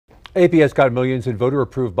APS got millions in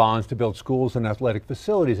voter-approved bonds to build schools and athletic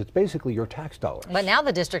facilities. It's basically your tax dollars. But now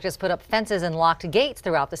the district has put up fences and locked gates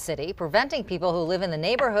throughout the city, preventing people who live in the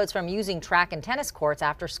neighborhoods from using track and tennis courts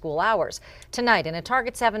after school hours. Tonight, in a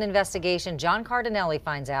Target 7 investigation, John Cardinelli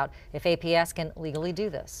finds out if APS can legally do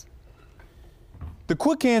this. The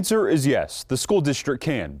quick answer is yes, the school district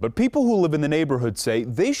can, but people who live in the neighborhood say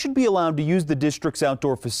they should be allowed to use the district's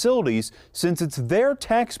outdoor facilities since it's their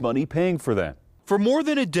tax money paying for them. For more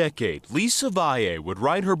than a decade, Lisa Valle would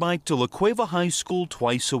ride her bike to La Cueva High School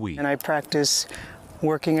twice a week. And I practice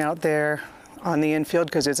working out there on the infield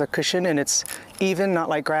because it's a cushion and it's even, not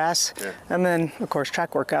like grass. Yeah. And then, of course,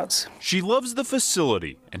 track workouts. She loves the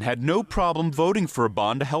facility and had no problem voting for a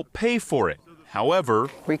bond to help pay for it. However,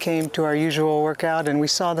 we came to our usual workout and we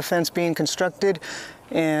saw the fence being constructed,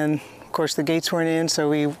 and of course the gates weren't in, so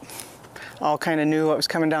we all kind of knew what was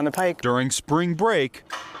coming down the pike. During spring break,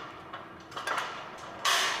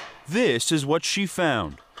 this is what she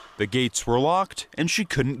found. The gates were locked and she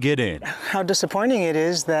couldn't get in. How disappointing it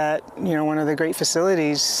is that, one of the great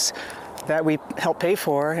facilities that we help pay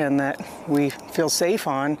for and that we feel safe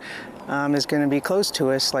on is going to be closed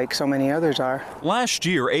to us like so many others are. Last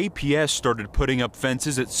year, APS started putting up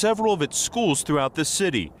fences at several of its schools throughout the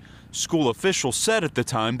city. School officials said at the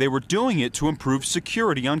time they were doing it to improve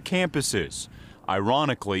security on campuses.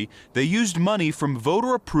 Ironically, they used money from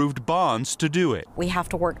voter-approved bonds to do it. We have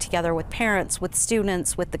to work together with parents, with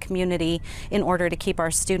students, with the community in order to keep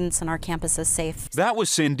our students and our campuses safe. That was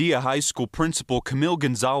Sandia High School principal Camille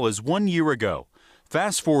Gonzalez 1 year ago.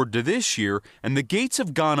 Fast forward to this year, and the gates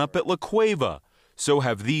have gone up at La Cueva. So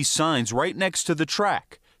have these signs right next to the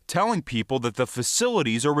track, telling people that the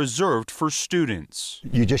facilities are reserved for students.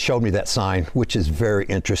 You just showed me that sign, which is very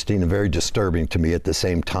interesting and very disturbing to me at the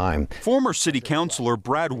same time. Former City Councilor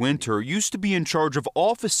Brad Winter used to be in charge of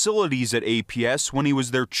all facilities at APS when he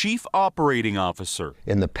was their chief operating officer.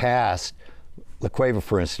 In the past, La Cueva,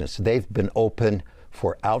 for instance, they've been open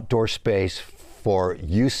for outdoor space for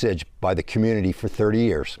usage by the community for 30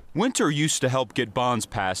 years. Winter used to help get bonds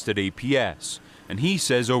passed at APS. And he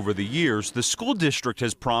says over the years, the school district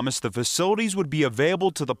has promised the facilities would be available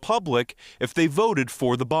to the public if they voted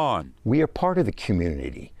for the bond. We are part of the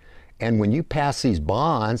community. And when you pass these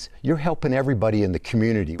bonds, you're helping everybody in the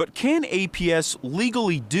community. But can APS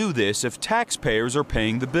legally do this if taxpayers are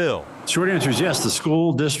paying the bill? Short answer is yes. The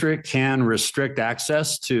school district can restrict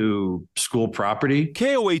access to school property.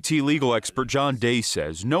 KOAT legal expert John Day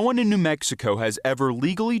says no one in New Mexico has ever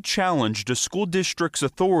legally challenged a school district's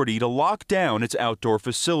authority to lock down its outdoor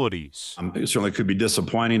facilities. It certainly could be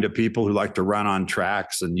disappointing to people who like to run on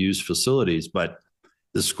tracks and use facilities, but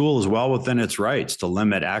the school is well within its rights to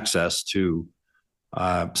limit access to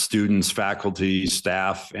students, faculty,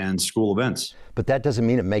 staff, and school events. But that doesn't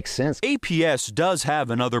mean it makes sense. APS does have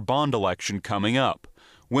another bond election coming up.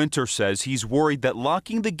 Winter says he's worried that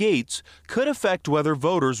locking the gates could affect whether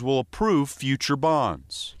voters will approve future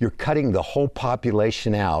bonds. You're cutting the whole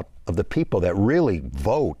population out of the people that really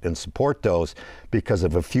vote and support those because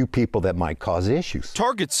of a few people that might cause issues.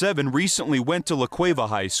 Target 7 recently went to La Cueva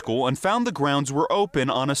High School and found the grounds were open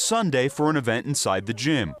on a Sunday for an event inside the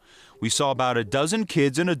gym. We saw about a dozen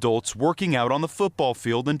kids and adults working out on the football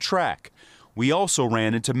field and track. We also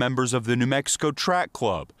ran into members of the New Mexico Track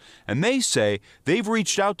Club, and they say they've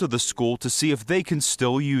reached out to the school to see if they can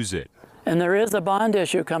still use it. And there is a bond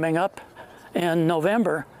issue coming up in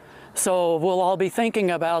November, so we'll all be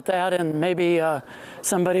thinking about that, and maybe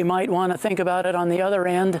somebody might want to think about it on the other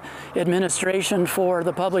end, administration for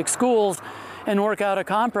the public schools, and work out a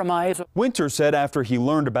compromise. Winter said after he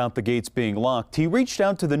learned about the gates being locked, he reached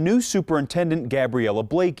out to the new superintendent, Gabriella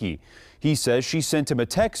Blakey. He says she sent him a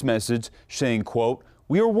text message saying, quote,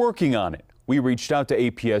 "We are working on it. We reached out to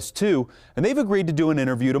APS too, and they've agreed to do an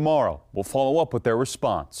interview tomorrow. We'll follow up with their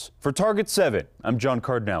response." For Target 7, I'm John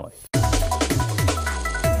Cardinelli.